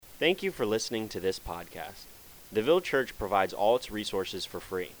Thank you for listening to this podcast. The Ville Church provides all its resources for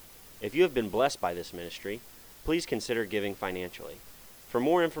free. If you have been blessed by this ministry, please consider giving financially. For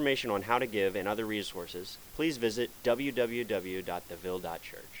more information on how to give and other resources, please visit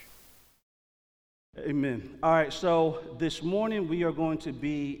www.theville.church. Amen. All right, so this morning we are going to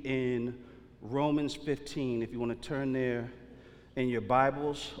be in Romans 15. If you want to turn there in your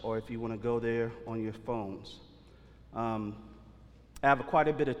Bibles or if you want to go there on your phones. I have quite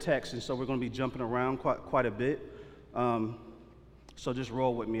a bit of text, and so we're going to be jumping around quite a bit. So just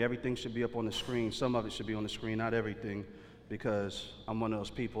roll with me. Everything should be up on the screen. Some of it should be on the screen, not everything, because I'm one of those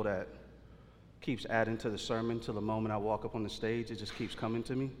people that keeps adding to the sermon till the moment I walk up on the stage. It just keeps coming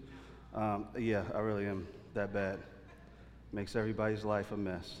to me. Yeah, I really am that bad. Makes everybody's life a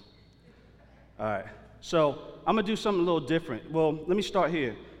mess. All right, so I'm going to do something a little different. Well, let me start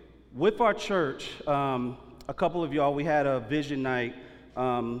here. With our church, a couple of y'all, we had a vision night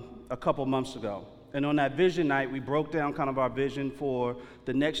a couple months ago. And on that vision night, we broke down kind of our vision for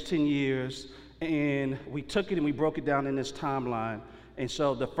the next 10 years. And we took it and we broke it down in this timeline. And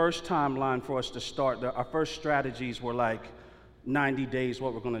so the first timeline for us to start, our first strategies were like 90 days,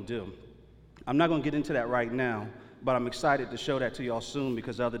 what we're going to do. I'm not going to get into that right now, but I'm excited to show that to y'all soon,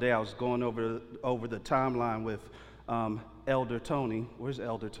 because the other day I was going over the timeline with Elder Tony. Where's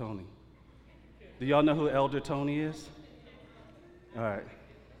Elder Tony? Do y'all know who Elder Tony is? All right.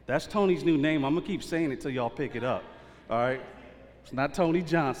 That's Tony's new name. I'm going to keep saying it till y'all pick it up. All right. It's not Tony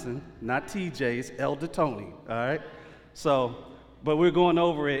Johnson, not TJ. It's Elder Tony. All right. So, but we're going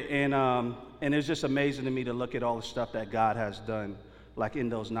over it, and it's just amazing to me to look at all the stuff that God has done, like in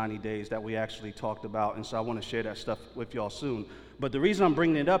those 90 days that we actually talked about. And so I want to share that stuff with y'all soon. But the reason I'm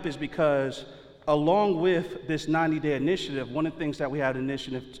bringing it up is because along with this 90-day initiative, one of the things that we had an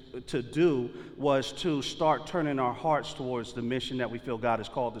initiative to do was to start turning our hearts towards the mission that we feel God has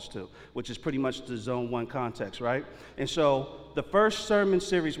called us to, which is pretty much the Zone 1 context, right? And so the first sermon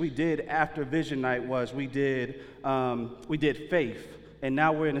series we did after Vision Night was we did faith, and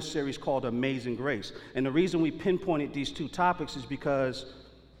now we're in a series called Amazing Grace. And the reason we pinpointed these two topics is because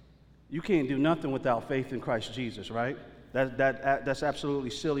you can't do nothing without faith in Christ Jesus, right? That's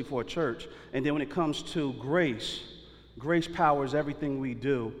absolutely silly for a church. And then when it comes to grace powers everything we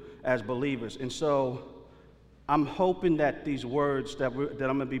do as believers. And so I'm hoping that these words that I'm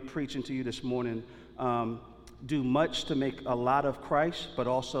going to be preaching to you this morning do much to make a lot of Christ, but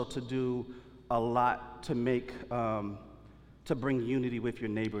also to do a lot to make to bring unity with your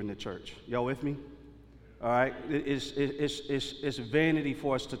neighbor in the church. Y'all with me? All right. It's vanity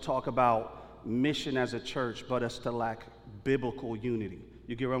for us to talk about mission as a church, but us to lack biblical unity.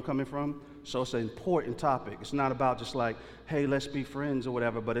 You get where I'm coming from? So it's an important topic. It's not about just like, hey, let's be friends or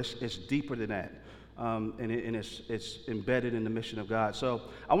whatever, but it's deeper than that. And it's embedded in the mission of God. So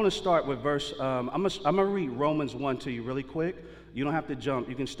I want to start with verse, I'm going to read Romans 1 to you really quick. You don't have to jump.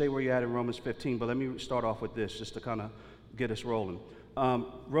 You can stay where you're at in Romans 15, but let me start off with this just to kind of get us rolling.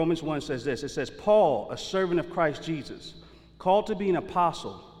 Romans 1 says this. It says, Paul, a servant of Christ Jesus, called to be an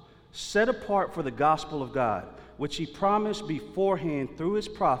apostle, set apart for the gospel of God, which he promised beforehand through his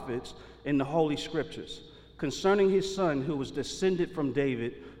prophets in the Holy Scriptures, concerning his Son, who was descended from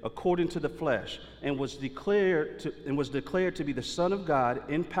David according to the flesh, and was declared to be the Son of God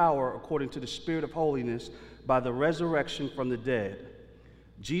in power according to the Spirit of holiness by the resurrection from the dead.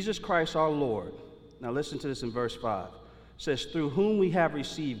 Jesus Christ our Lord. Now listen to this in verse 5. It says, through whom we have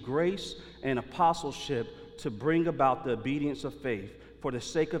received grace and apostleship to bring about the obedience of faith, for the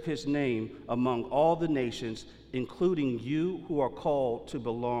sake of his name among all the nations, including you who are called to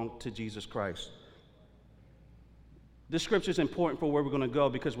belong to Jesus Christ. This scripture is important for where we're going to go,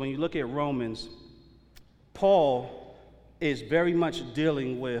 because when you look at Romans, Paul is very much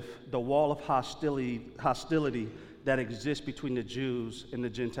dealing with the wall of hostility that exists between the Jews and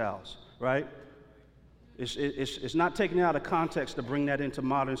the Gentiles, right? It's not taken out of context to bring that into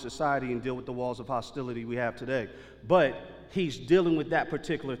modern society and deal with the walls of hostility we have today. But he's dealing with that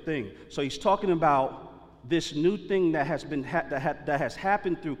particular thing. So he's talking about this new thing that has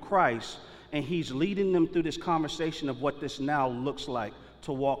happened through Christ, and he's leading them through this conversation of what this now looks like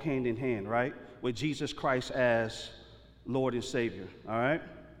to walk hand in hand, right, with Jesus Christ as Lord and Savior, all right?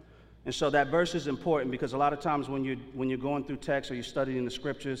 And so that verse is important because a lot of times when you're going through text or you're studying the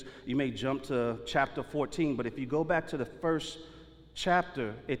scriptures, you may jump to chapter 14, but if you go back to the first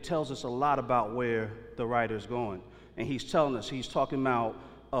chapter, it tells us a lot about where the writer's going. And he's telling us, he's talking about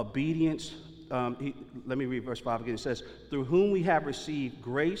obedience. Let me read verse 5 again. It says, through whom we have received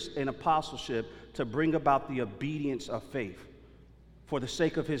grace and apostleship to bring about the obedience of faith for the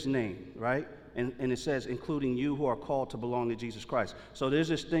sake of his name, right? And it says, including you who are called to belong to Jesus Christ. So there's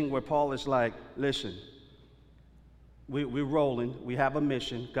this thing where Paul is like, listen, we're rolling. We have a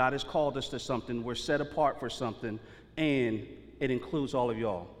mission. God has called us to something. We're set apart for something. And it includes all of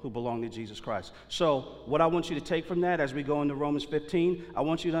y'all who belong to Jesus Christ. So what I want you to take from that as we go into Romans 15, I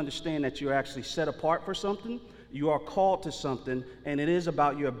want you to understand that you're actually set apart for something. You are called to something, and it is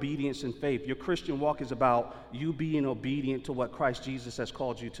about your obedience and faith. Your Christian walk is about you being obedient to what Christ Jesus has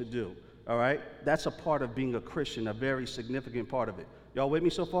called you to do. All right? That's a part of being a Christian, a very significant part of it. Y'all with me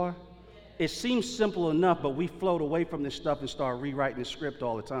so far? It seems simple enough, but we float away from this stuff and start rewriting the script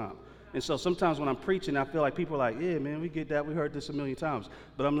all the time. And so sometimes when I'm preaching, I feel like people are like, yeah, man, we get that. We heard this a million times.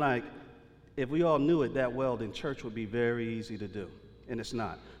 But I'm like, if we all knew it that well, then church would be very easy to do. And it's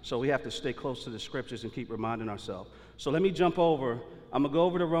not. So we have to stay close to the scriptures and keep reminding ourselves. So let me jump over. I'm going to go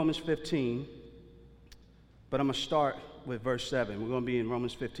over to Romans 15, but I'm going to start with verse 7. We're going to be in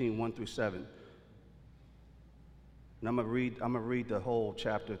Romans 15, 1 through 7. And I'm going to read the whole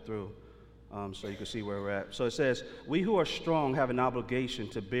chapter through. So you can see where we're at. So it says, we who are strong have an obligation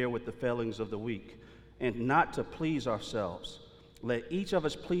to bear with the failings of the weak and not to please ourselves. Let each of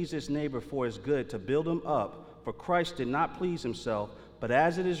us please his neighbor for his good, to build him up. For Christ did not please himself, but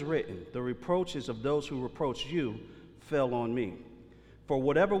as it is written, the reproaches of those who reproach you fell on me. For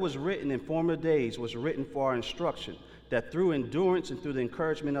whatever was written in former days was written for our instruction, that through endurance and through the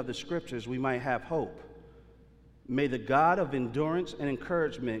encouragement of the scriptures we might have hope. May the God of endurance and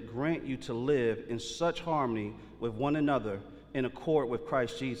encouragement grant you to live in such harmony with one another in accord with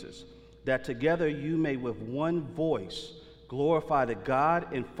Christ Jesus, that together you may with one voice glorify the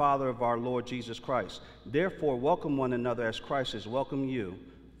God and Father of our Lord Jesus Christ. Therefore, welcome one another as Christ has welcomed you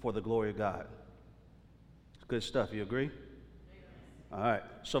for the glory of God. Good stuff. You agree? All right.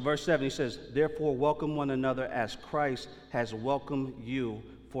 So verse 7, he says, therefore, welcome one another as Christ has welcomed you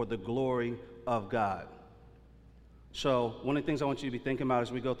for the glory of God. So one of the things I want you to be thinking about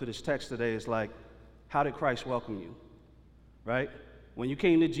as we go through this text today is like, how did Christ welcome you? Right? When you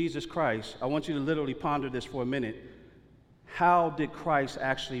came to Jesus Christ, I want you to literally ponder this for a minute. How did Christ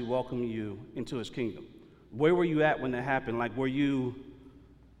actually welcome you into his kingdom? Where were you at when that happened? Like, were you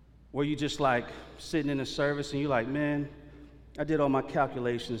just like sitting in a service and you're like, man, I did all my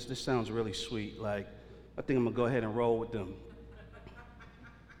calculations. This sounds really sweet. Like, I think I'm going to go ahead and roll with them.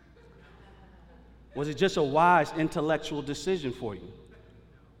 Was it just a wise intellectual decision for you?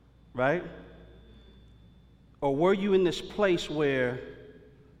 Right? Or were you in this place where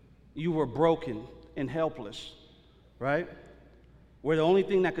you were broken and helpless? Right? Where the only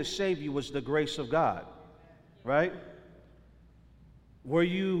thing that could save you was the grace of God. Right? Were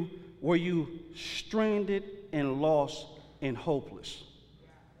you stranded and lost and hopeless?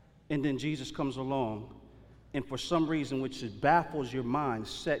 And then Jesus comes along and for some reason which baffles your mind,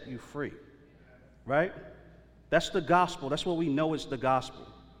 set you free. Right? That's the gospel. That's what we know is the gospel.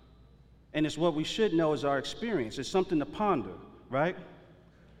 And it's what we should know is our experience. It's something to ponder, right?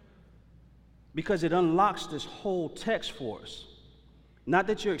 Because it unlocks this whole text for us. Not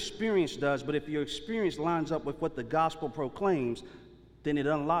that your experience does, but if your experience lines up with what the gospel proclaims, then it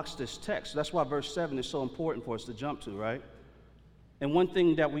unlocks this text. That's why verse 7 is so important for us to jump to, right? And one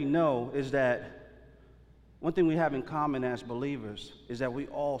thing that we know is that one thing we have in common as believers is that we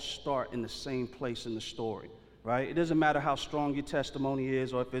all start in the same place in the story, right? It doesn't matter how strong your testimony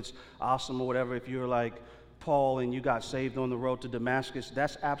is or if it's awesome or whatever. If you're like Paul and you got saved on the road to Damascus,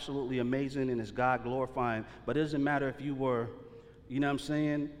 that's absolutely amazing and it's God glorifying. But it doesn't matter if you were, you know what I'm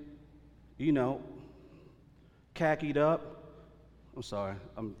saying, khakied up. I'm sorry,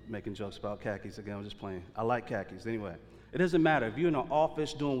 I'm making jokes about khakis again. I'm just playing. I like khakis anyway. It doesn't matter if you're in an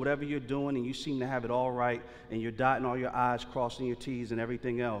office doing whatever you're doing and you seem to have it all right and you're dotting all your I's, crossing your T's and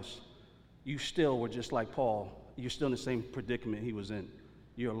everything else, you still were just like Paul. You're still in the same predicament he was in.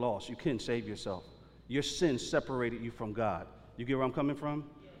 You're lost. You couldn't save yourself. Your sin separated you from God. You get where I'm coming from?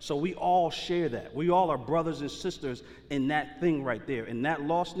 So we all share that. We all are brothers and sisters in that thing right there. In that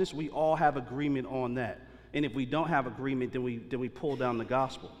lostness, we all have agreement on that. And if we don't have agreement, then we pull down the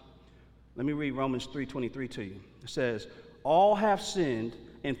gospel. Let me read Romans 3:23 to you. It says, all have sinned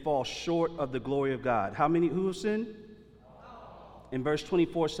and fall short of the glory of God. Who have sinned? And verse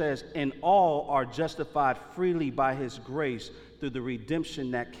 24 says, and all are justified freely by his grace through the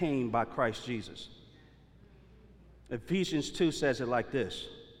redemption that came by Christ Jesus. Ephesians 2 says it like this.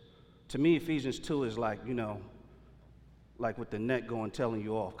 To me, Ephesians 2 is like, like with the net going telling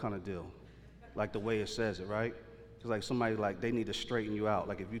you off kind of deal. Like the way it says it, right? It's like somebody they need to straighten you out.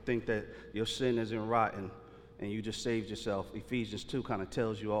 Like if you think that your sin isn't rotten and you just saved yourself, Ephesians 2 kind of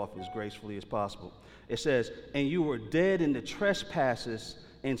tells you off as gracefully as possible. It says, and you were dead in the trespasses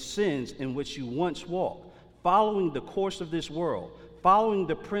and sins in which you once walked, following the course of this world, following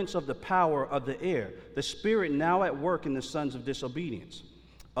the prince of the power of the air, the spirit now at work in the sons of disobedience,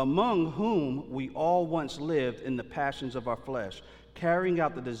 among whom we all once lived in the passions of our flesh, carrying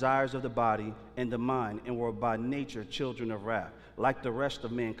out the desires of the body and the mind, and were by nature children of wrath, like the rest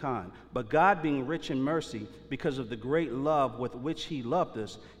of mankind. But God, being rich in mercy, because of the great love with which he loved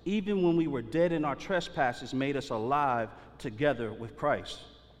us, even when we were dead in our trespasses, made us alive together with Christ.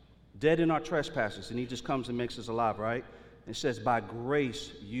 Dead in our trespasses, and he just comes and makes us alive, right? It says, by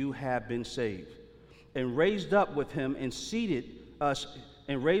grace you have been saved, and raised up with him and seated us,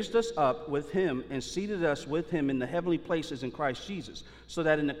 and raised us up with him and seated us with him in the heavenly places in Christ Jesus, so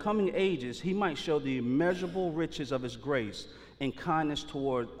that in the coming ages he might show the immeasurable riches of his grace and kindness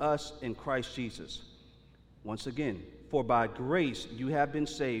toward us in Christ Jesus. Once again, for by grace you have been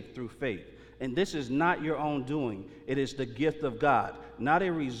saved through faith. And this is not your own doing. It is the gift of God, not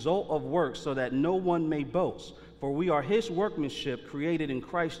a result of works, so that no one may boast. For we are his workmanship, created in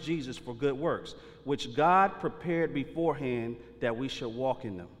Christ Jesus for good works, which God prepared beforehand that we should walk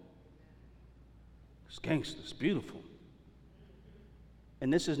in them. It's gangster. It's beautiful.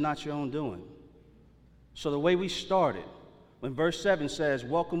 And this is not your own doing. So the way we started, when verse 7 says,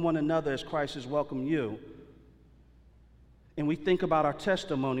 welcome one another as Christ has welcomed you, and we think about our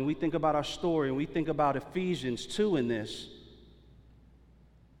testimony, we think about our story, and we think about Ephesians 2 in this,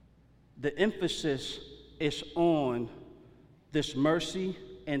 the emphasis is on this mercy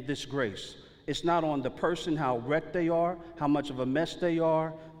and this grace. It's not on the person, how wrecked they are, how much of a mess they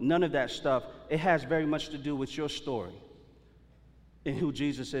are, none of that stuff. It has very much to do with your story and who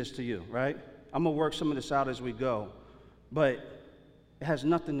Jesus is to you, right? I'm going to work some of this out as we go, but it has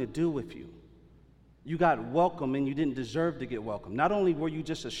nothing to do with you. You got welcome and you didn't deserve to get welcome. Not only were you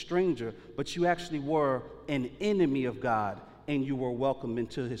just a stranger, but you actually were an enemy of God and you were welcomed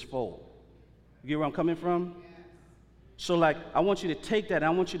into his fold. You get where I'm coming from? So like, I want you to take that, and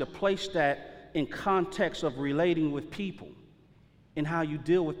I want you to place that in context of relating with people and how you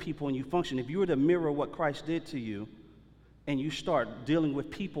deal with people and you function. If you were to mirror what Christ did to you and you start dealing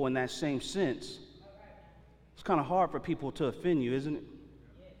with people in that same sense, it's kind of hard for people to offend you, isn't it?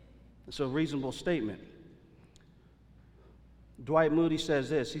 It's a reasonable statement. Dwight Moody says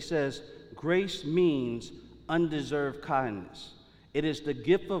this. He says, grace means undeserved kindness. It is the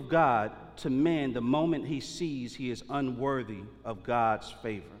gift of God to man the moment he sees he is unworthy of God's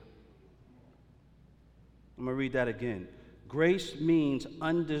favor. I'm going to read that again. Grace means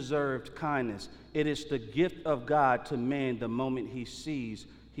undeserved kindness. It is the gift of God to man the moment he sees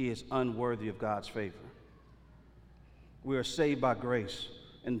he is unworthy of God's favor. We are saved by grace.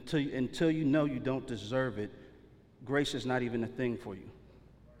 Until you know you don't deserve it, grace is not even a thing for you.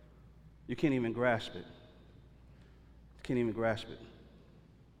 You can't even grasp it. You can't even grasp it.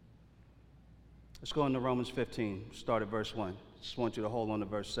 Let's go into Romans 15, start at verse 1. Just want you to hold on to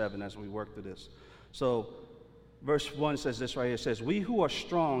verse 7 as we work through this. So, verse 1 says this right here. It says, we who are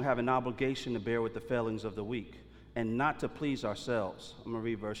strong have an obligation to bear with the failings of the weak and not to please ourselves. I'm going to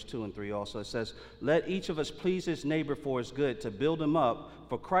read verse 2 and 3 also. It says, let each of us please his neighbor for his good, to build him up,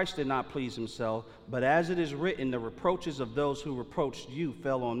 for Christ did not please himself, but as it is written, the reproaches of those who reproached you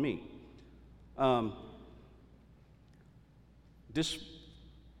fell on me. This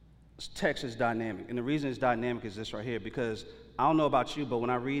text is dynamic, and the reason it's dynamic is this right here, because I don't know about you, but when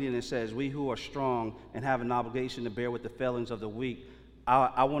I read it and it says, we who are strong and have an obligation to bear with the failings of the weak,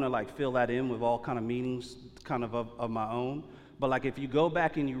 I want to like fill that in with all kind of meanings kind of my own. But like if you go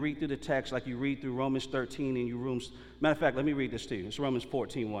back and you read through the text, like you read through Romans 13 and matter of fact, let me read this to you. It's Romans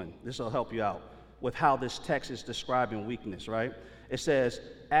 14:1. This will help you out with how this text is describing weakness, right? It says,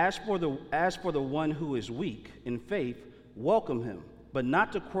 as for the one who is weak in faith, welcome him, but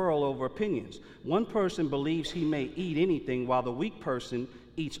not to quarrel over opinions. One person believes he may eat anything while the weak person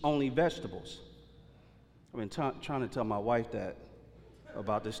eats only vegetables. I've been trying to tell my wife that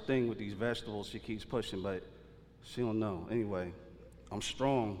about this thing with these vegetables she keeps pushing, but she don't know. Anyway, I'm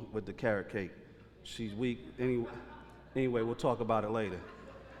strong with the carrot cake. She's weak. Anyway, we'll talk about it later.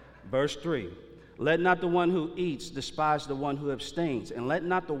 Verse 3, let not the one who eats despise the one who abstains, and let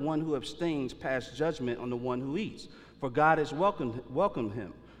not the one who abstains pass judgment on the one who eats, for God has welcomed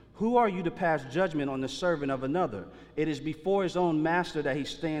him. Who are you to pass judgment on the servant of another? It is before his own master that he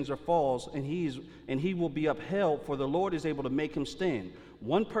stands or falls, and he will be upheld, for the Lord is able to make him stand.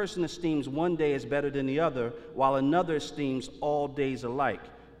 One person esteems one day as better than the other, while another esteems all days alike.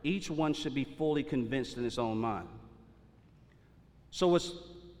 Each one should be fully convinced in his own mind. So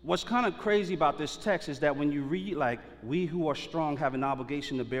what's kind of crazy about this text is that when you read, like, we who are strong have an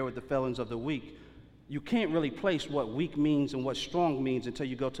obligation to bear with the failings of the weak, you can't really place what weak means and what strong means until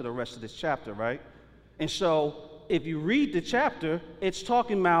you go to the rest of this chapter, right? And so if you read the chapter, it's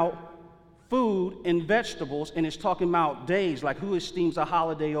talking about food and vegetables, and it's talking about days, like who esteems a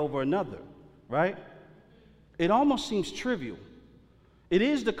holiday over another, right? It almost seems trivial. It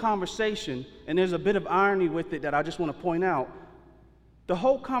is the conversation, and there's a bit of irony with it that I just want to point out. The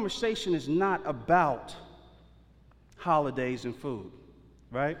whole conversation is not about holidays and food,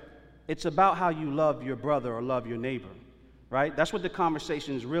 right? It's about how you love your brother or love your neighbor, right? That's what the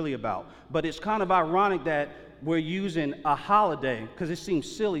conversation is really about. But it's kind of ironic that we're using a holiday, because it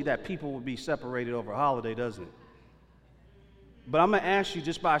seems silly that people would be separated over a holiday, doesn't it? But I'm going to ask you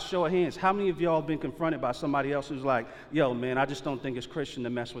just by a show of hands, how many of y'all have been confronted by somebody else who's like, yo, man, I just don't think it's Christian to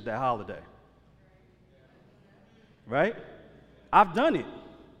mess with that holiday? Right? I've done it.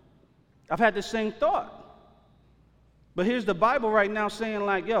 I've had the same thought. But here's the Bible right now saying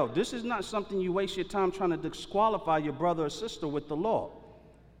like, yo, this is not something you waste your time trying to disqualify your brother or sister with the law.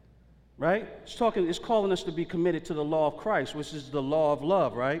 Right? It's calling us to be committed to the law of Christ, which is the law of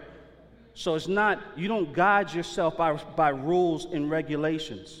love, right? So it's not, you don't guide yourself by rules and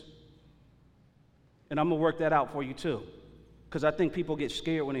regulations. And I'm going to work that out for you too. Because I think people get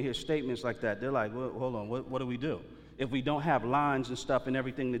scared when they hear statements like that. They're like, well, hold on, what do we do? If we don't have lines and stuff and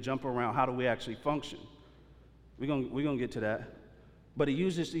everything to jump around, how do we actually function? We're gonna get to that. But it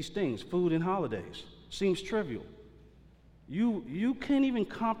uses these things, food and holidays. Seems trivial. You can't even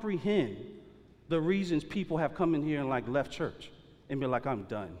comprehend the reasons people have come in here and like left church and be like, I'm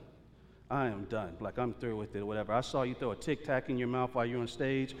done. I am done. Like, I'm through with it or whatever. I saw you throw a Tic Tac in your mouth while you're on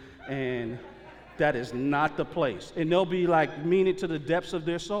stage, and that is not the place. And they'll be like, mean it to the depths of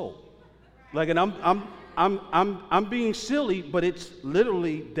their soul. Like, and I'm being silly, but it's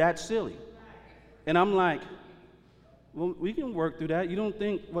literally that silly. And I'm like, well, we can work through that. You don't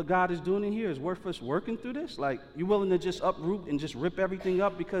think what God is doing in here is worth us working through this? Like, you willing to just uproot and just rip everything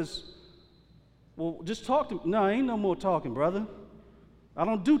up because, well, just talk to me. No, ain't no more talking, brother. I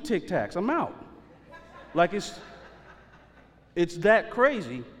don't do Tic Tacs. I'm out. Like, it's that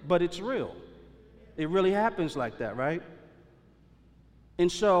crazy, but it's real. It really happens like that, right?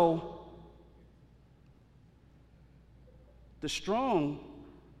 And so, the strong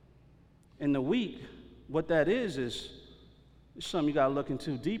and the weak, what that is something you got to look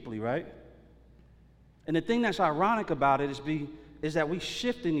into deeply, right? And the thing that's ironic about it is that we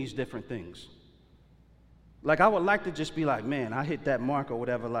shift in these different things. Like, I would like to just be like, man, I hit that mark or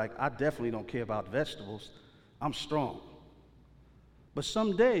whatever. Like, I definitely don't care about vegetables. I'm strong. But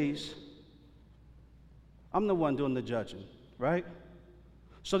some days, I'm the one doing the judging, right?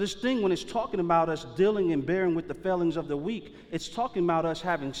 So this thing, when it's talking about us dealing and bearing with the failings of the weak, it's talking about us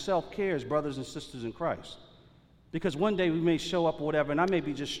having self-care as brothers and sisters in Christ. Because one day we may show up or whatever, and I may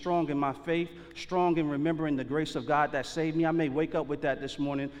be just strong in my faith, strong in remembering the grace of God that saved me. I may wake up with that this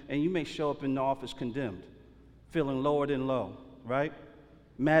morning, and you may show up in the office condemned, feeling lower than low, right?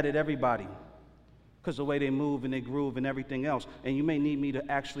 Mad at everybody because the way they move and they groove and everything else. And you may need me to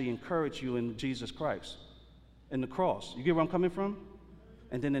actually encourage you in Jesus Christ, in the cross. You get where I'm coming from?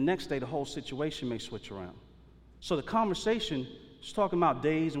 And then the next day, the whole situation may switch around. So the conversation is talking about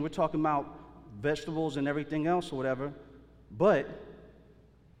days, and we're talking about vegetables and everything else or whatever, but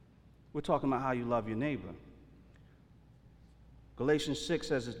we're talking about how you love your neighbor. Galatians 6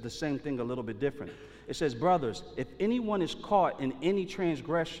 says the same thing a little bit different. It says, brothers, if anyone is caught in any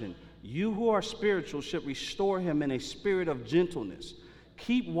transgression, you who are spiritual should restore him in a spirit of gentleness.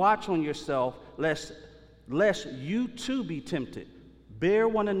 Keep watch on yourself, lest you too be tempted. Bear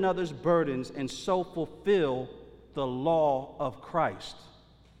one another's burdens and so fulfill the law of Christ.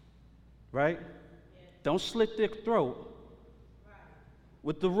 Right? Don't slit their throat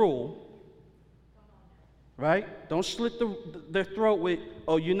with the rule. Right? Don't slit their throat with,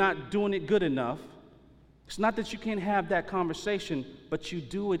 oh, you're not doing it good enough. It's not that you can't have that conversation, but you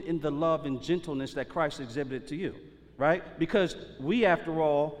do it in the love and gentleness that Christ exhibited to you. Right? Because we, after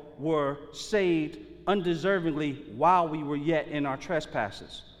all, were saved undeservingly while we were yet in our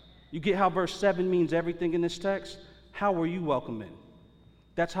trespasses. You get how verse 7 means everything in this text? How were you welcomed in?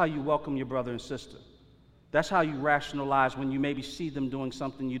 That's how you welcome your brother and sister. That's how you rationalize when you maybe see them doing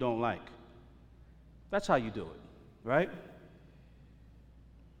something you don't like. That's how you do it, right?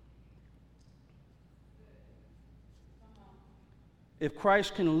 If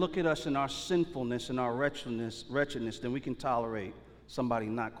Christ can look at us in our sinfulness and our wretchedness, then we can tolerate somebody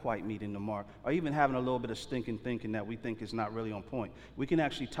not quite meeting the mark, or even having a little bit of stinking thinking that we think is not really on point. We can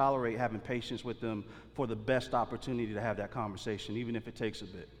actually tolerate having patience with them for the best opportunity to have that conversation, even if it takes a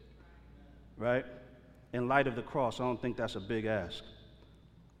bit, right? In light of the cross, I don't think that's a big ask.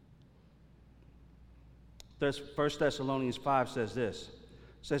 1 Thessalonians 5 says this. It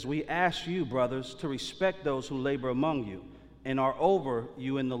says, we ask you, brothers, to respect those who labor among you and are over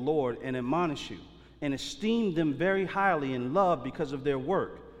you in the Lord and admonish you, and esteem them very highly in love because of their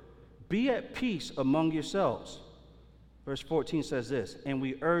work. Be at peace among yourselves. Verse 14 says this, and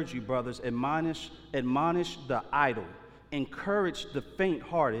we urge you, brothers, admonish the idle, encourage the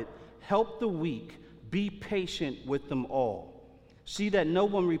faint-hearted, help the weak, be patient with them all. See that no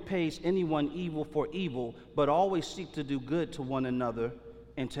one repays anyone evil for evil, but always seek to do good to one another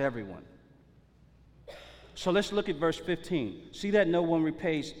and to everyone. So let's look at verse 15. See that no one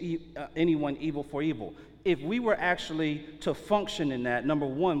repays anyone evil for evil. If we were actually to function in that, number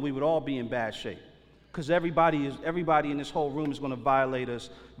one, we would all be in bad shape. Because everybody in this whole room is going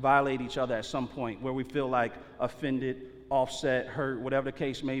to violate each other at some point where we feel like offended, offset, hurt, whatever the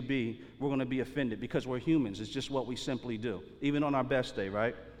case may be, we're going to be offended because we're humans. It's just what we simply do, even on our best day,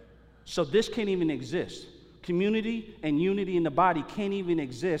 right? So this can't even exist. Community and unity in the body can't even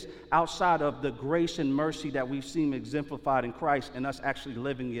exist outside of the grace and mercy that we've seen exemplified in Christ and us actually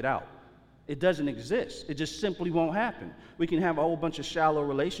living it out. It doesn't exist. It just simply won't happen. We can have a whole bunch of shallow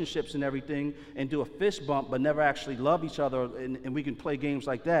relationships and everything and do a fist bump but never actually love each other, and we can play games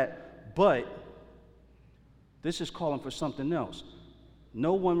like that. But this is calling for something else.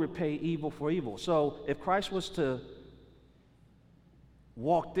 No one repay evil for evil. So if Christ was to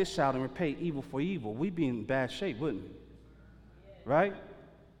walk this out and repay evil for evil, we'd be in bad shape, wouldn't we? Right?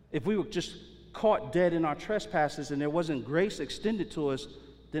 If we were just caught dead in our trespasses and there wasn't grace extended to us,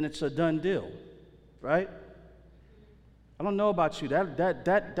 then it's a done deal, right? I don't know about you.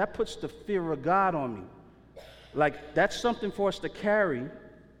 That puts the fear of God on me. Like, that's something for us to carry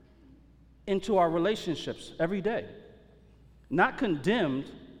into our relationships every day. Not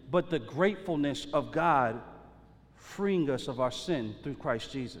condemned, but the gratefulness of God freeing us of our sin through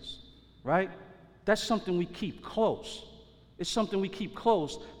Christ Jesus, right? That's something we keep close. It's something we keep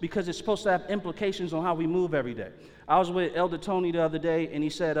close because it's supposed to have implications on how we move every day. I was with Elder Tony the other day, and he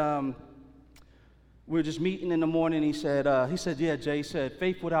said, we were just meeting in the morning. He said, yeah, Jay, he said,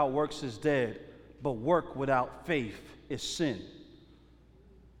 faith without works is dead, but work without faith is sin.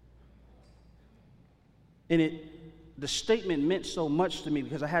 And the statement meant so much to me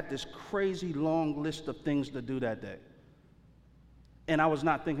because I had this crazy long list of things to do that day. And I was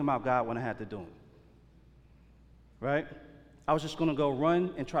not thinking about God when I had to do them. Right? I was just going to go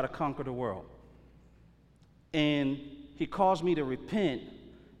run and try to conquer the world. And he calls me to repent,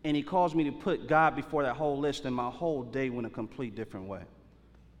 and he calls me to put God before that whole list, and my whole day went a complete different way.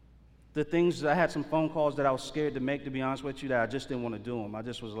 The things, I had some phone calls that I was scared to make, to be honest with you, that I just didn't want to do them. I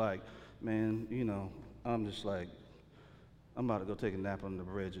just was like, man, I'm just like, I'm about to go take a nap on the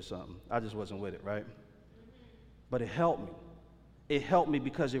bridge or something. I just wasn't with it, right? But it helped me. It helped me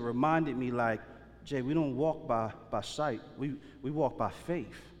because it reminded me, like, Jay, we don't walk by sight. We walk by faith.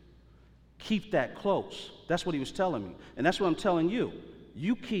 Keep that close. That's what he was telling me. And that's what I'm telling you.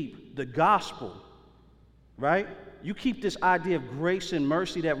 You keep the gospel, right? You keep this idea of grace and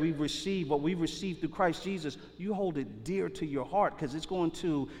mercy that we've received, what we've received through Christ Jesus, you hold it dear to your heart because it's going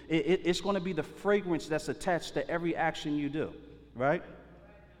to be the fragrance that's attached to every action you do, right?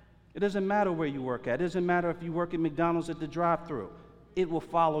 It doesn't matter where you work at. It doesn't matter if you work at McDonald's at the drive-thru. It will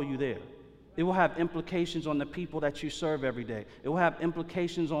follow you there. It will have implications on the people that you serve every day. It will have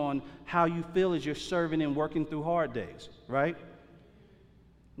implications on how you feel as you're serving and working through hard days, right?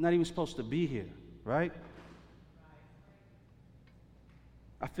 I'm not even supposed to be here, right?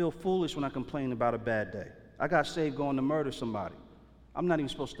 I feel foolish when I complain about a bad day. I got saved going to murder somebody. I'm not even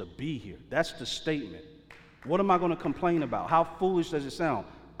supposed to be here. That's the statement. What am I going to complain about? How foolish does it sound?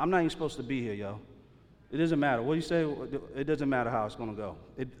 I'm not even supposed to be here, yo. It doesn't matter. What do you say? It doesn't matter how it's going to go.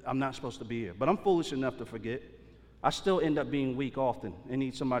 I'm not supposed to be here. But I'm foolish enough to forget. I still end up being weak often and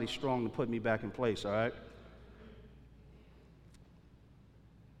need somebody strong to put me back in place, all right?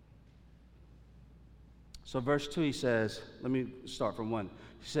 So verse 2, he says, let me start from 1.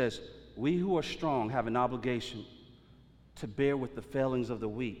 He says, we who are strong have an obligation to bear with the failings of the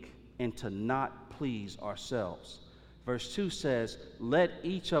weak and to not please ourselves. Verse 2 says, let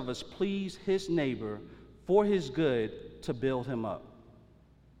each of us please his neighbor for his good to build him up.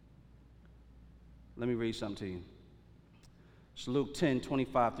 Let me read something to you. It's Luke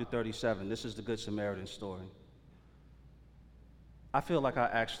 10:25 through 37. This is the Good Samaritan story. I feel like I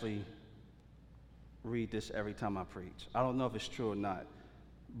actually read this every time I preach. I don't know if it's true or not,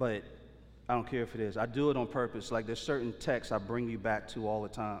 but I don't care if it is. I do it on purpose. Like, there's certain texts I bring you back to all the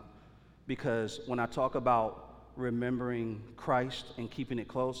time, because when I talk about remembering Christ and keeping it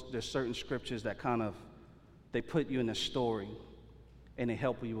close, there's certain scriptures that they put you in a story, and they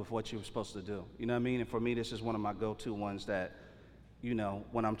help you with what you were supposed to do. You know what I mean? And for me, this is one of my go-to ones that, you know,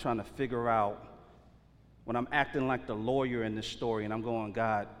 when I'm trying to figure out, when I'm acting like the lawyer in this story and I'm going,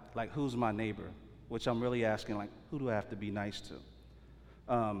 God, like, who's my neighbor? Which I'm really asking, like, who do I have to be nice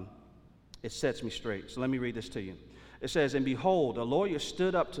to? It sets me straight. So let me read this to you. It says, and behold, a lawyer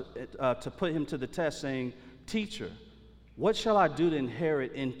stood up to put him to the test, saying, Teacher, what shall I do to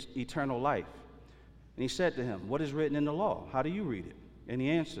inherit eternal life? And he said to him, what is written in the law? How do you read it? And he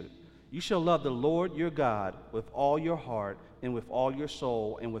answered, you shall love the Lord your God with all your heart and with all your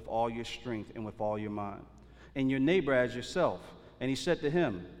soul and with all your strength and with all your mind, and your neighbor as yourself. And he said to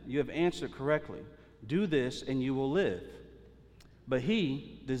him, you have answered correctly. Do this and you will live. But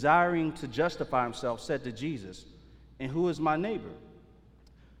he, desiring to justify himself, said to Jesus, and who is my neighbor?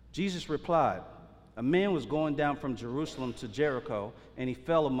 Jesus replied, a man was going down from Jerusalem to Jericho, and he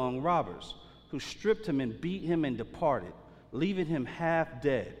fell among robbers, who stripped him and beat him and departed, leaving him half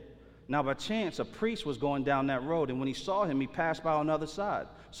dead. Now by chance a priest was going down that road, and when he saw him, he passed by on the other side.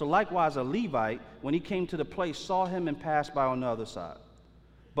 So likewise a Levite, when he came to the place, saw him and passed by on the other side.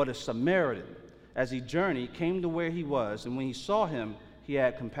 But a Samaritan, as he journeyed, came to where he was, and when he saw him, he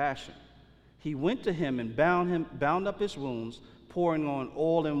had compassion. He went to him and bound up his wounds, pouring on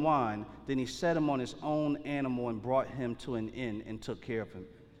oil and wine. Then he set him on his own animal and brought him to an inn and took care of him.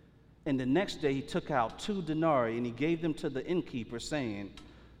 And the next day he took out 2 denarii and he gave them to the innkeeper, saying,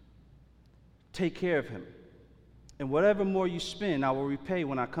 take care of him, and whatever more you spend, I will repay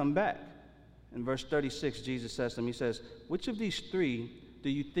when I come back. In verse 36, Jesus says to him, he says, which of these 3 do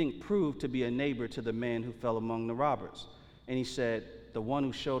you think proved to be a neighbor to the man who fell among the robbers? And he said, the one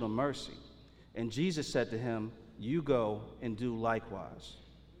who showed him mercy. And Jesus said to him, you go and do likewise.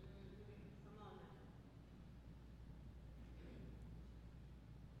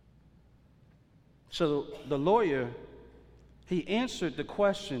 So the lawyer, he answered the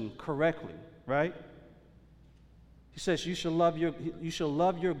question correctly, right? He says, you shall love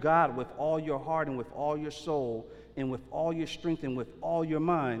your God with all your heart and with all your soul and with all your strength and with all your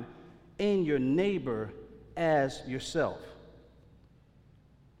mind, and your neighbor as yourself.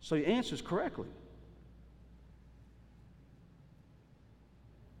 So he answers correctly.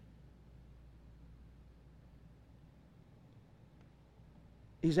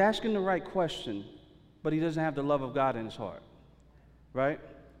 He's asking the right question, but he doesn't have the love of God in his heart, right?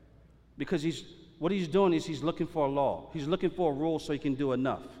 Because what he's doing is he's looking for a law. He's looking for a rule so he can do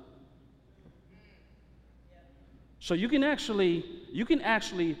enough. So you can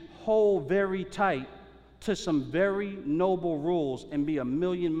actually hold very tight to some very noble rules and be a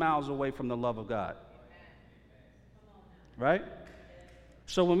million miles away from the love of God. Right?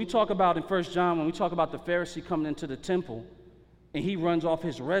 So when we talk about in 1 John, when we talk about the Pharisee coming into the temple, and he runs off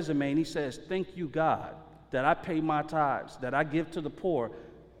his resume and he says, thank you, God, that I pay my tithes, that I give to the poor.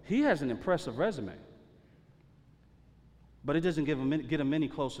 He has an impressive resume. But it doesn't get him any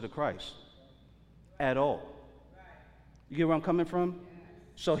closer to Christ at all. You get where I'm coming from?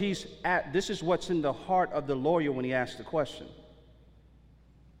 So this is what's in the heart of the lawyer when he asks the question.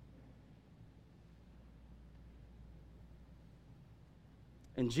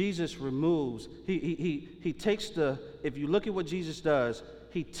 And Jesus removes, he takes if you look at what Jesus does,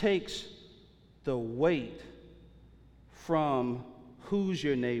 he takes the weight from who's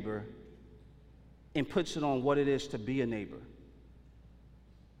your neighbor and puts it on what it is to be a neighbor.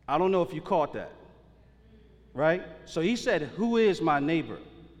 I don't know if you caught that, right? So he said, who is my neighbor,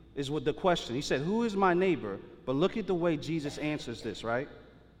 is what the question. He said, who is my neighbor? But look at the way Jesus answers this, right?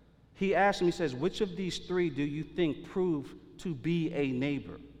 He asked him, he says, which of these 3 do you think prove to be a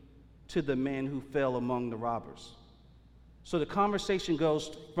neighbor to the man who fell among the robbers? So the conversation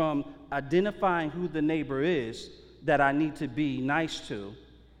goes from identifying who the neighbor is that I need to be nice to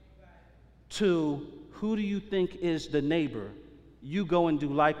who do you think is the neighbor? You go and do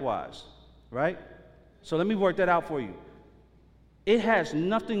likewise, right? So let me work that out for you. It has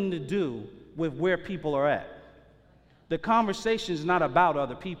nothing to do with where people are at. The conversation is not about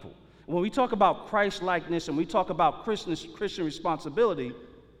other people. When we talk about Christ-likeness and we talk about Christian responsibility,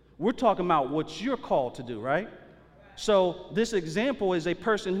 we're talking about what you're called to do, right? So this example is a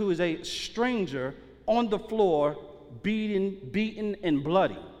person who is a stranger on the floor, beaten and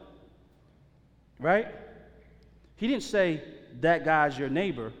bloody, right? He didn't say that guy's your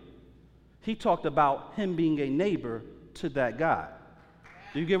neighbor. He talked about him being a neighbor to that guy.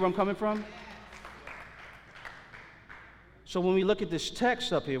 Do you get where I'm coming from? So when we look at this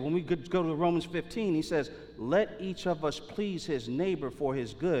text up here, when we go to Romans 15, he says, let each of us please his neighbor for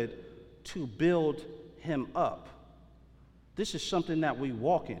his good to build him up. This is something that we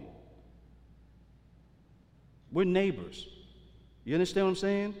walk in. We're neighbors. You understand what I'm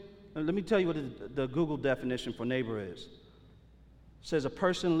saying? Let me tell you what the Google definition for neighbor is. It says a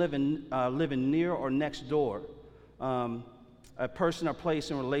person living near or next door, a person or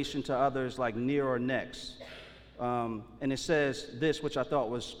place in relation to others like near or next. And it says this, which I thought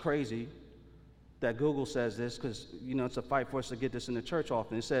was crazy, that Google says this, because, it's a fight for us to get this in the church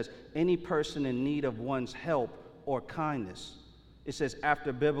often. It says, any person in need of one's help or kindness. It says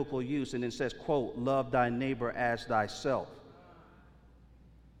after biblical use, and it says, quote, love thy neighbor as thyself.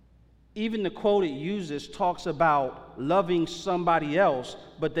 Even the quote it uses talks about loving somebody else,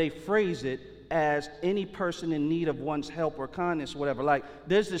 but they phrase it as any person in need of one's help or kindness, whatever. Like,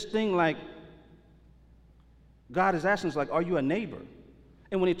 there's this thing like, God is asking us, like, are you a neighbor?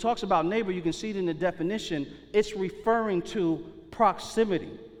 And when he talks about neighbor, you can see it in the definition, it's referring to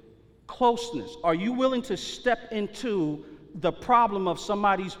proximity, closeness. Are you willing to step into the problem of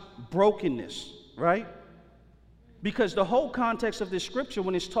somebody's brokenness, right? Because the whole context of this scripture,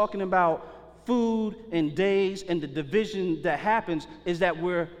 when it's talking about food and days and the division that happens, is that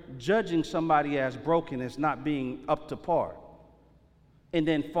we're judging somebody as broken, as not being up to par. And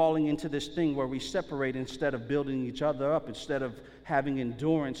then falling into this thing where we separate instead of building each other up, instead of having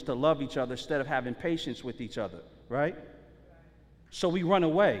endurance to love each other, instead of having patience with each other, right? So we run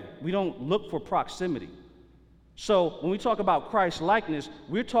away. We don't look for proximity. So when we talk about Christ likeness,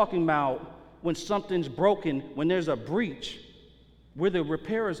 we're talking about when something's broken, when there's a breach, we're the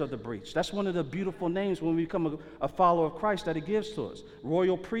repairers of the breach. That's one of the beautiful names when we become a follower of Christ that he gives to us.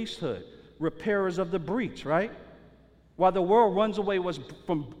 Royal priesthood, repairers of the breach, right? While the world runs away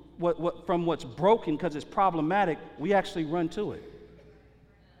from what's broken because it's problematic, we actually run to it.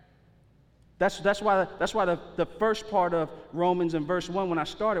 That's why the first part of Romans in verse 1, when I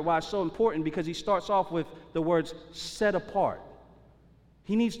started, why it's so important, because he starts off with the words set apart.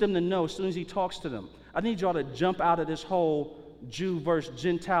 He needs them to know as soon as he talks to them. I need y'all to jump out of this whole Jew versus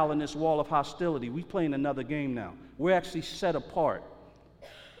Gentile and this wall of hostility. We're playing another game now. We're actually set apart.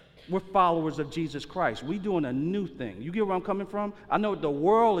 We're followers of Jesus Christ. We're doing a new thing. You get where I'm coming from? I know what the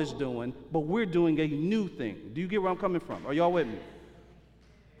world is doing, but we're doing a new thing. Do you get where I'm coming from? Are y'all with me?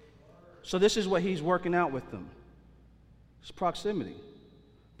 So this is what he's working out with them. It's proximity.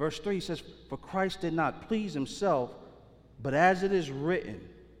 Verse 3 says, for Christ did not please himself, but as it is written,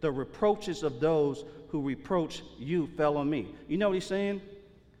 the reproaches of those who reproach you fell on me. You know what he's saying?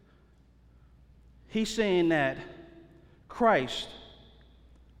 He's saying that Christ,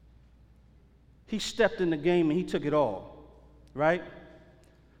 he stepped in the game and he took it all, right?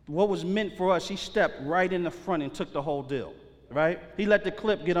 What was meant for us, he stepped right in the front and took the whole deal, right? He let the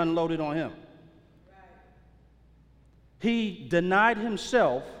clip get unloaded on him. He denied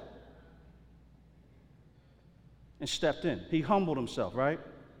himself and stepped in. He humbled himself, right?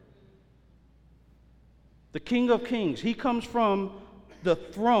 The King of Kings, he comes from the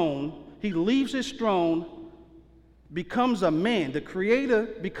throne, he leaves his throne, becomes a man. The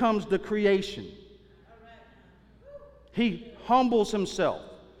Creator becomes the creation. He humbles himself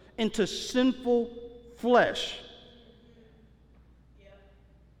into sinful flesh.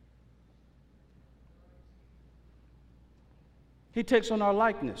 He takes on our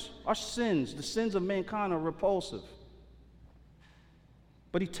likeness. Our sins, the sins of mankind, are repulsive.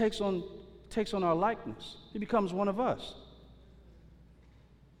 But he takes on our likeness. He becomes one of us.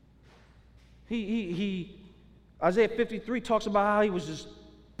 Isaiah 53 talks about how he was just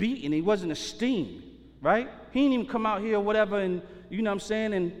beaten. He wasn't esteemed, right? He didn't even come out here or whatever and, you know what I'm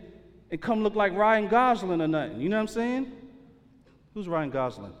saying, and come look like Ryan Gosling or nothing. You know what I'm saying? Who's Ryan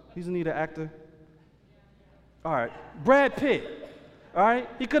Gosling? He's a neat actor. All right. Brad Pitt. All right?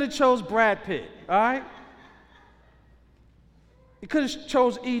 He could have chose Brad Pitt. All right? He could have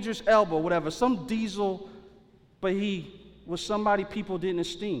chose Idris Elba or whatever, some diesel, but he was somebody people didn't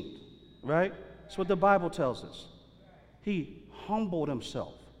esteem. Right? That's what the Bible tells us. He humbled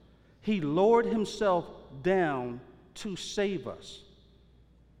himself. He lowered himself down to save us.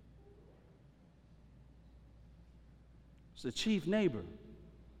 It's the chief neighbor.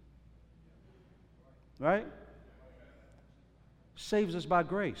 Right? Saves us by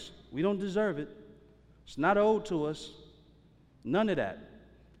grace. We don't deserve it. It's not owed to us. None of that.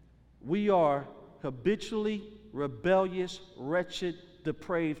 We are habitually rebellious, wretched,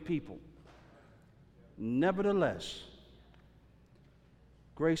 depraved people. Nevertheless,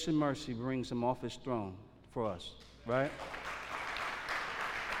 grace and mercy brings him off his throne for us, right?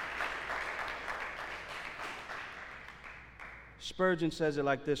 Spurgeon says it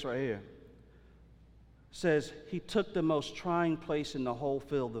like this right here. Says, he took the most trying place in the whole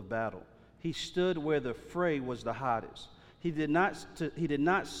field of battle. He stood where the fray was the hottest. He did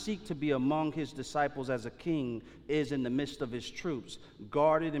not seek to be among his disciples as a king is in the midst of his troops,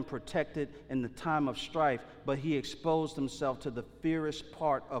 guarded and protected in the time of strife, but he exposed himself to the fiercest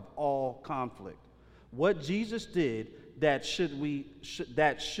part of all conflict. What Jesus did, that should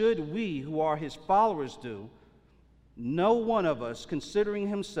we who are his followers do, no one of us considering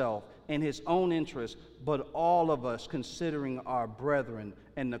himself and his own interest, but all of us considering our brethren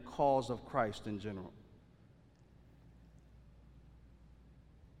and the cause of Christ in general.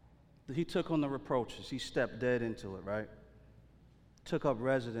 He took on the reproaches. He stepped dead into it, right? Took up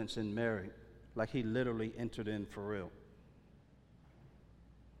residence in Mary, like he literally entered in for real.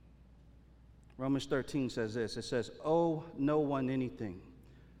 Romans 13 says this. It says, "Owe no one anything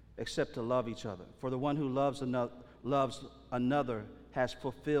except to love each other. For the one who loves another has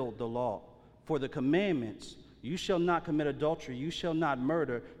fulfilled the law. For the commandments, you shall not commit adultery, you shall not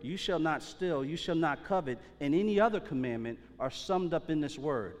murder, you shall not steal, you shall not covet, and any other commandment are summed up in this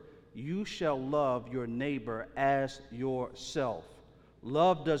word. You shall love your neighbor as yourself.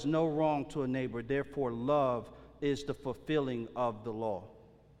 Love does no wrong to a neighbor, therefore love is the fulfilling of the law."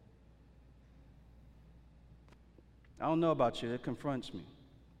 I don't know about you, it confronts me.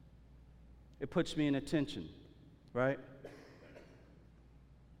 It puts me in attention, right?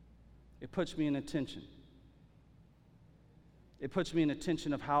 It puts me in attention. It puts me in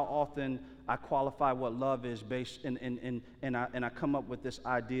attention of how often I qualify what love is based and I come up with this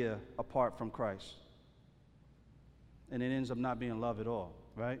idea apart from Christ. And it ends up not being love at all,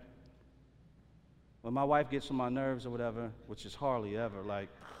 right? When my wife gets on my nerves or whatever, which is hardly ever, like,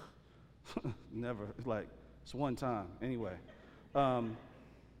 never, like, it's one time, anyway.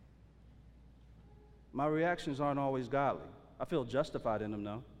 My reactions aren't always godly. I feel justified in them,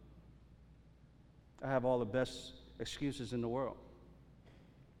 though. I have all the best excuses in the world.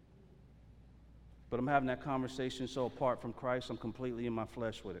 But I'm having that conversation so apart from Christ, I'm completely in my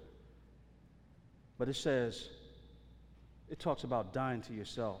flesh with it. But it talks about dying to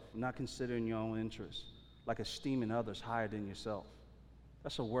yourself, not considering your own interests, like esteeming others higher than yourself.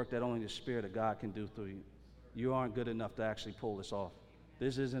 That's a work that only the Spirit of God can do through you. You aren't good enough to actually pull this off.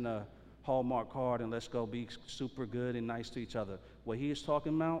 This isn't a Hallmark card and let's go be super good and nice to each other. What he is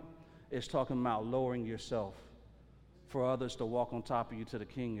talking about is talking about lowering yourself for others to walk on top of you to the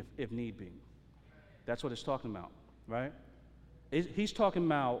King if need be. That's what it's talking about, right? He's talking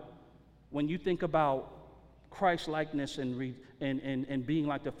about when you think about Christ-likeness and being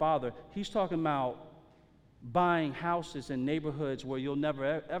like the Father, he's talking about buying houses in neighborhoods where you'll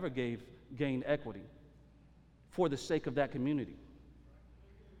never ever gain equity for the sake of that community.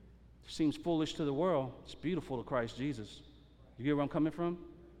 Seems foolish to the world. It's beautiful to Christ Jesus. You get where I'm coming from?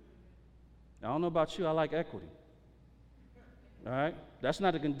 I don't know about you, I like equity. All right? That's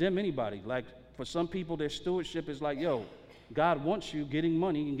not to condemn anybody. Like, for some people, their stewardship is like, yo, God wants you getting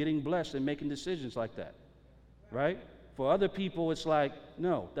money and getting blessed and making decisions like that. Right? For other people, it's like,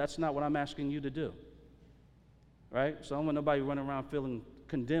 no, that's not what I'm asking you to do. Right? So I don't want nobody running around feeling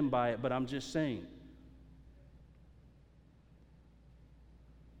condemned by it, but I'm just saying.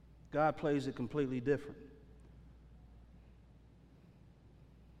 God plays it completely different.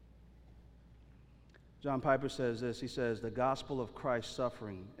 John Piper says this. He says, "The gospel of Christ's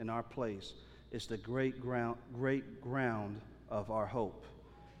suffering in our place is the great ground of our hope.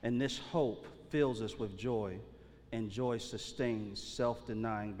 And this hope fills us with joy, and joy sustains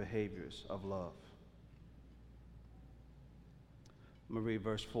self-denying behaviors of love." I'm going to read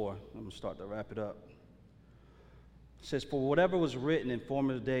verse 4. I'm going to start to wrap it up. It says, "For whatever was written in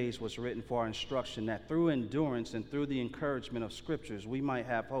former days was written for our instruction, that through endurance and through the encouragement of Scriptures we might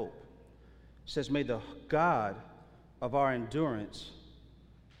have hope." It says, "May the God of our endurance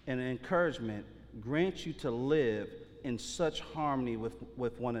and encouragement grant you to live in such harmony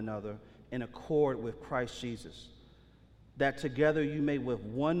with one another in accord with Christ Jesus, that together you may with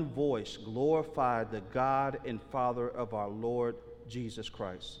one voice glorify the God and Father of our Lord Jesus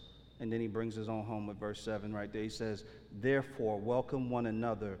Christ." And then he brings his own home with verse 7 right there. He says, "Therefore welcome one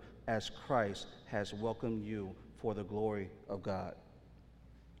another as Christ has welcomed you for the glory of God."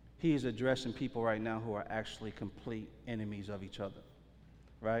 He is addressing people right now who are actually complete enemies of each other,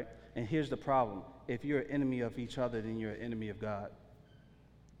 right? And here's the problem. If you're an enemy of each other, then you're an enemy of God.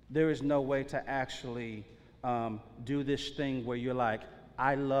 There is no way to actually do this thing where you're like,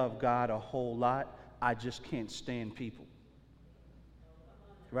 I love God a whole lot, I just can't stand people.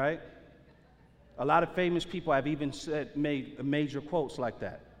 Right? A lot of famous people have even made major quotes like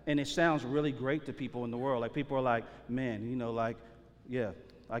that. And it sounds really great to people in the world. Like, people are like, man, like, yeah,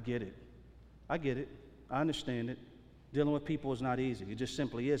 I get it. I get it. I understand it. Dealing with people is not easy. It just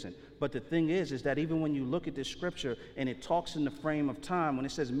simply isn't. But the thing is that even when you look at this scripture and it talks in the frame of time, when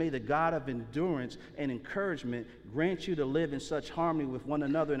it says, may the God of endurance and encouragement grant you to live in such harmony with one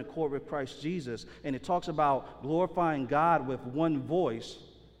another in accord with Christ Jesus, and it talks about glorifying God with one voice,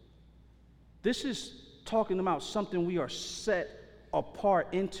 this is talking about something we are set apart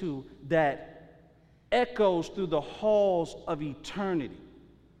into that echoes through the halls of eternity.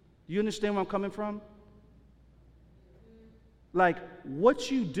 You understand where I'm coming from? Like, what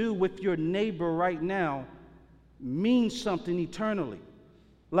you do with your neighbor right now means something eternally.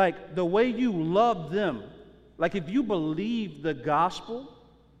 Like, the way you love them, like if you believe the gospel,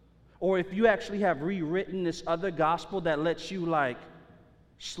 or if you actually have rewritten this other gospel that lets you, like,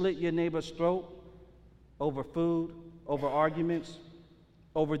 slit your neighbor's throat over food, over arguments,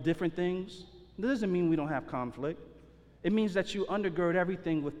 over different things, that doesn't mean we don't have conflict. It means that you undergird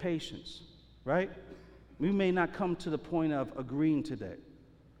everything with patience, right? We may not come to the point of agreeing today,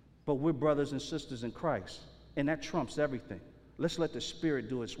 but we're brothers and sisters in Christ, and that trumps everything. Let's let the Spirit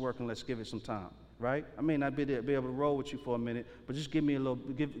do its work, and let's give it some time, right? I may not be able to roll with you for a minute, but just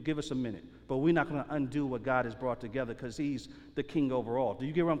give us a minute. But we're not going to undo what God has brought together because He's the King over all. Do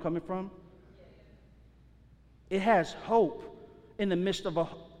you get where I'm coming from? It has hope in the midst of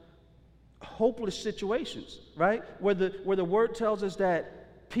hopeless situations, right? Where the Word tells us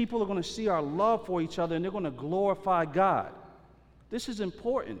that people are going to see our love for each other and they're going to glorify God. This is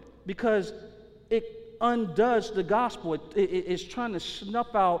important because it undoes the gospel. It's trying to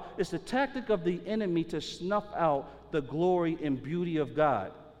snuff out, it's the tactic of the enemy to snuff out the glory and beauty of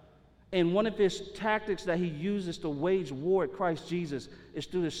God. And one of his tactics that he uses to wage war at Christ Jesus is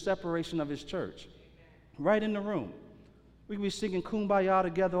through the separation of his church. Right in the room. We can be singing Kumbaya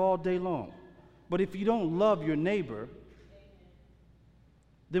together all day long. But if you don't love your neighbor,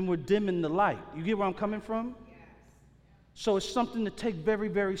 then we're dimming the light. You get where I'm coming from? Yes. So it's something to take very,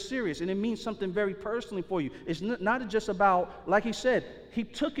 very serious, and it means something very personally for you. It's not just about, like he said, he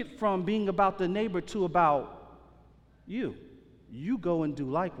took it from being about the neighbor to about you. You go and do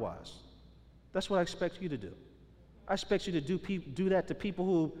likewise. That's what I expect you to do. I expect you to do that to people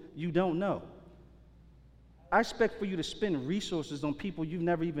who you don't know. I expect for you to spend resources on people you've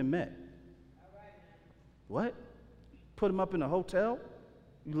never even met. What? Put them up in a hotel?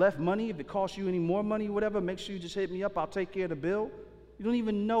 You left money. If it costs you any more money or whatever, make sure you just hit me up. I'll take care of the bill. You don't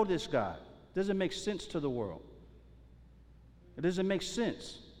even know this guy. It doesn't make sense to the world. It doesn't make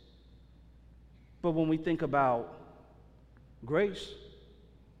sense. But when we think about grace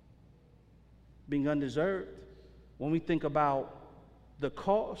being undeserved, when we think about the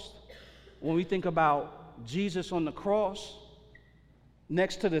cost, when we think about Jesus on the cross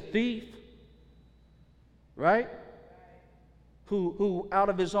next to the thief, right? Who out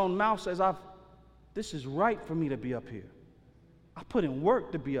of his own mouth says, this is right for me to be up here. I put in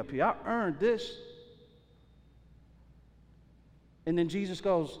work to be up here. I earned this. And then Jesus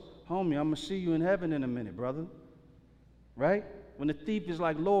goes, homie, I'm going to see you in heaven in a minute, brother. Right? When the thief is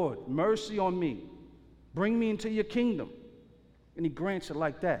like, Lord, mercy on me. Bring me into your kingdom. And he grants it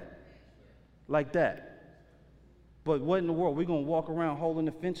like that. Like that. But what in the world? We're going to walk around holding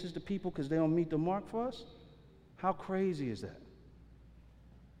the fences to people because they don't meet the mark for us? How crazy is that?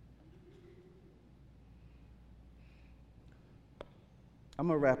 I'm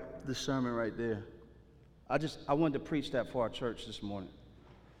going to wrap this sermon right there. I wanted to preach that for our church this morning.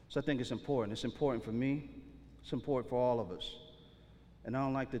 So I think it's important. It's important for me. It's important for all of us. And I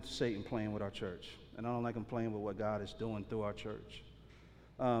don't like that Satan playing with our church. And I don't like him playing with what God is doing through our church.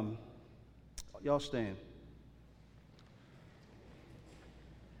 Y'all stand.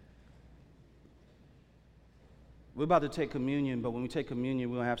 We're about to take communion, but when we take communion,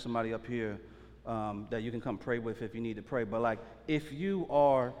 we're going to have somebody up here that you can come pray with if you need to pray. But like, if you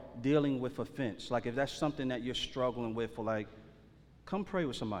are dealing with offense, like if that's something that you're struggling with, or like, come pray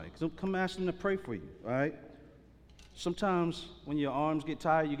with somebody. Come ask them to pray for you, all right? Sometimes when your arms get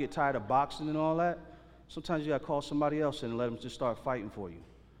tired, you get tired of boxing and all that. Sometimes you got to call somebody else in and let them just start fighting for you.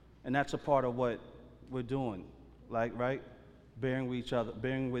 And that's a part of what we're doing, like, right? Bearing with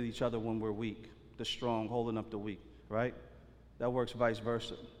each other when we're weak, the strong holding up the weak, right? That works vice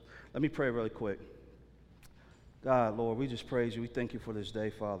versa. Let me pray really quick. God, Lord, we just praise you. We thank you for this day,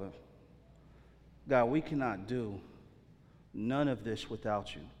 Father. God, we cannot do none of this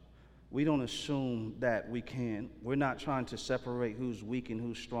without you. We don't assume that we can. We're not trying to separate who's weak and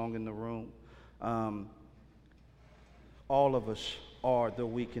who's strong in the room. All of us are the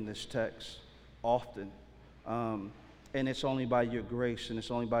weak in this text, often. And it's only by your grace, and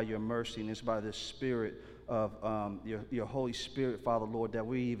it's only by your mercy, and it's by the Spirit of your Holy Spirit, Father, Lord, that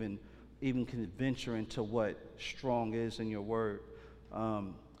we even even can venture into what strong is in your word.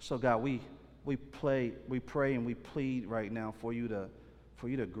 So God, we pray and we plead right now for you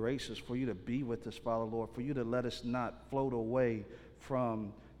to grace us, for you to be with us, Father Lord, for you to let us not float away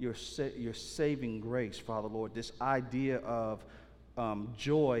from your saving grace, Father Lord. This idea of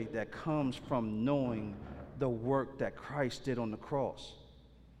joy that comes from knowing the work that Christ did on the cross.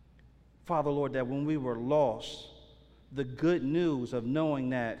 Father Lord, that when we were lost, the good news of knowing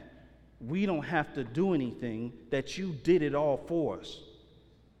that we don't have to do anything, that you did it all for us.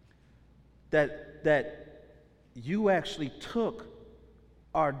 That you actually took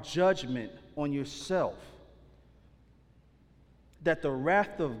our judgment on yourself. That the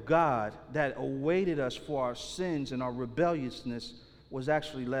wrath of God that awaited us for our sins and our rebelliousness was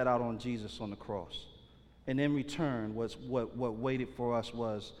actually let out on Jesus on the cross. And in return, was what waited for us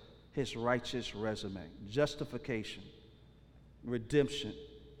was his righteous resume, justification, redemption.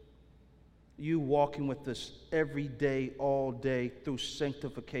 You walking with us every day, all day, through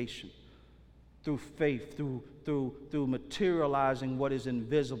sanctification, through faith, through materializing what is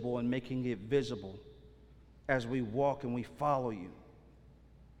invisible and making it visible as we walk and we follow you.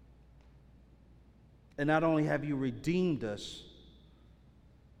 And not only have you redeemed us,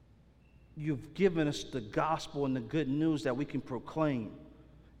 you've given us the gospel and the good news that we can proclaim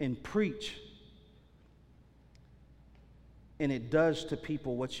and preach. And it does to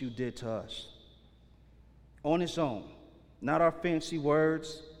people what you did to us. On its own. Not our fancy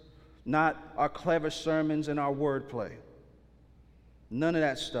words, not our clever sermons and our wordplay. None of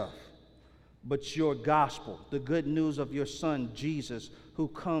that stuff. But your gospel, the good news of your Son, Jesus, who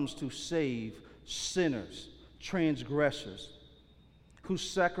comes to save sinners, transgressors, who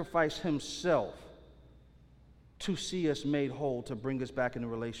sacrificed himself to see us made whole, to bring us back in a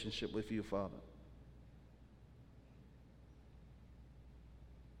relationship with you, Father.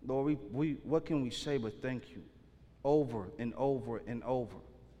 Lord, we what can we say but thank you over and over and over?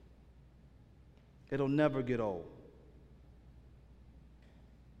 It'll never get old.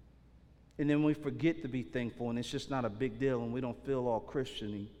 And then we forget to be thankful, and it's just not a big deal, and we don't feel all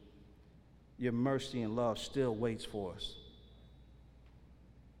Christian-y. Your mercy and love still waits for us.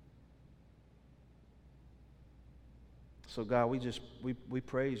 So God, we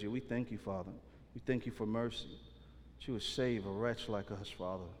praise you. We thank you, Father. We thank you for mercy. That you would save a wretch like us,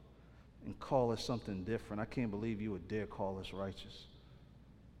 Father, and call us something different. I can't believe you would dare call us righteous.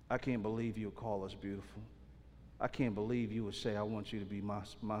 I can't believe you would call us beautiful. I can't believe you would say, I want you to be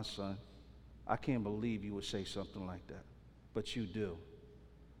my son. I can't believe you would say something like that. But you do.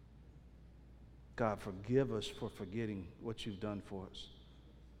 God, forgive us for forgetting what you've done for us.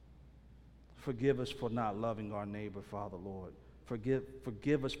 Forgive us for not loving our neighbor, Father, Lord.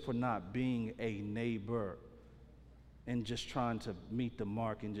 Forgive us for not being a neighbor and just trying to meet the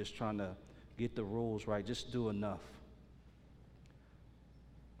mark and just trying to get the rules right. Just do enough.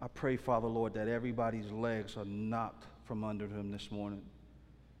 I pray, Father, Lord, that everybody's legs are knocked from under them this morning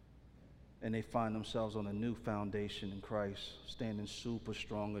and they find themselves on a new foundation in Christ, standing super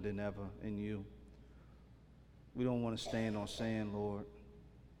stronger than ever in you. We don't want to stand on sand, Lord.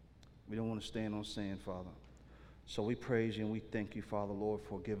 We don't want to stand on sand, Father. So we praise you and we thank you, Father, Lord,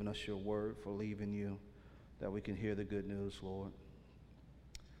 for giving us your word, for leaving you, that we can hear the good news, Lord.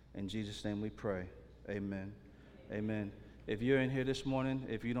 In Jesus' name we pray. Amen. Amen. If you're in here this morning,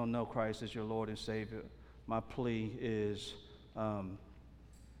 if you don't know Christ as your Lord and Savior, my plea is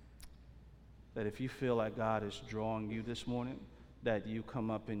that if you feel like God is drawing you this morning, that you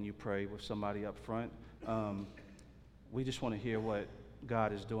come up and you pray with somebody up front. We just want to hear what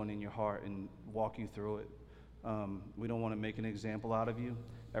God is doing in your heart and walk you through it. We don't want to make an example out of you.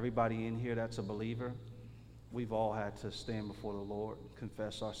 Everybody in here that's a believer, we've all had to stand before the Lord,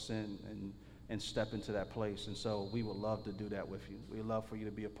 confess our sin, and step into that place. And so we would love to do that with you. We'd love for you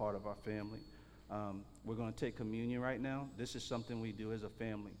to be a part of our family. We're going to take communion right now. This is something we do as a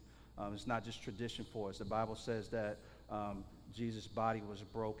family. It's not just tradition for us. The Bible says that Jesus' body was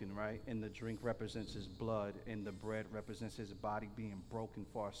broken, right? And the drink represents his blood, and the bread represents his body being broken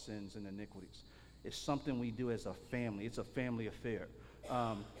for our sins and iniquities. It's something we do as a family. It's a family affair.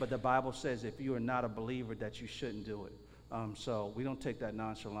 But the Bible says if you are not a believer that you shouldn't do it. So we don't take that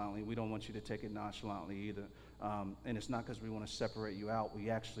nonchalantly. We don't want you to take it nonchalantly either. And it's not because we want to separate you out.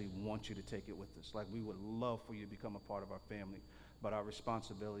 We actually want you to take it with us. Like, we would love for you to become a part of our family. But our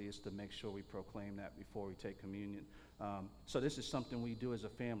responsibility is to make sure we proclaim that before we take communion. So this is something we do as a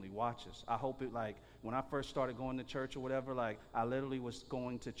family. Watch us. I hope it, like, when I first started going to church or whatever, like, I literally was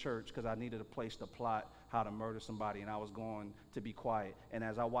going to church because I needed a place to plot how to murder somebody, and I was going to be quiet. And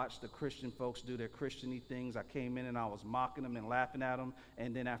as I watched the Christian folks do their Christian-y things, I came in and I was mocking them and laughing at them.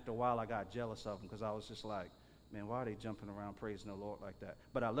 And then after a while, I got jealous of them because I was just like, man, why are they jumping around praising the Lord like that?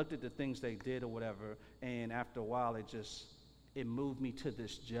 But I looked at the things they did or whatever, and after a while, it moved me to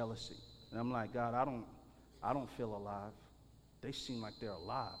this jealousy. And I'm like, God, I don't feel alive. They seem like they're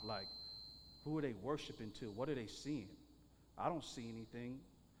alive. Like, who are they worshiping to? What are they seeing? I don't see anything.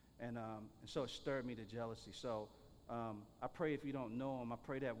 And so it stirred me to jealousy. So I pray, if you don't know him, I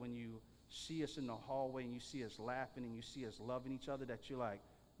pray that when you see us in the hallway and you see us laughing and you see us loving each other, that you're like,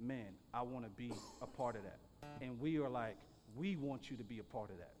 man, I want to be a part of that. And we are like, we want you to be a part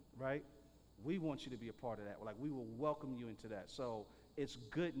of that, right? We want you to be a part of that. Like, we will welcome you into that. So it's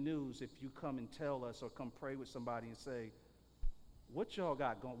good news if you come and tell us or come pray with somebody and say, what y'all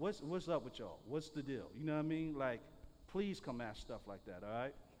got going? What's up with y'all? What's the deal? You know what I mean? Like, please come ask stuff like that, all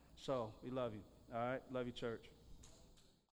right? So we love you, all right? Love you, church.